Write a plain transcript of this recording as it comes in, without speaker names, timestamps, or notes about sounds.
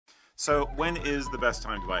So when is the best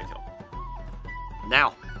time to buy a kilt?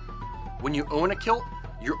 Now, when you own a kilt,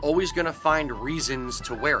 you're always going to find reasons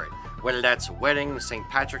to wear it, whether that's a wedding, St.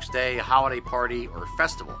 Patrick's Day, a holiday party, or a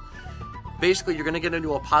festival. Basically, you're going to get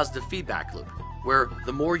into a positive feedback loop, where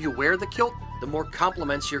the more you wear the kilt, the more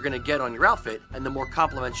compliments you're going to get on your outfit, and the more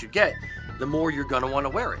compliments you get, the more you're going to want to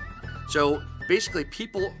wear it. So basically,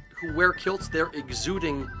 people who wear kilts, they're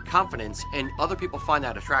exuding confidence, and other people find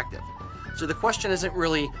that attractive. So the question isn't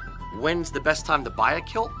really, when's the best time to buy a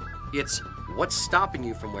kilt? It's, what's stopping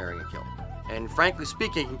you from wearing a kilt? And frankly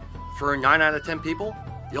speaking, for 9 out of 10 people,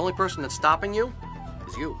 the only person that's stopping you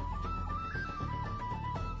is you.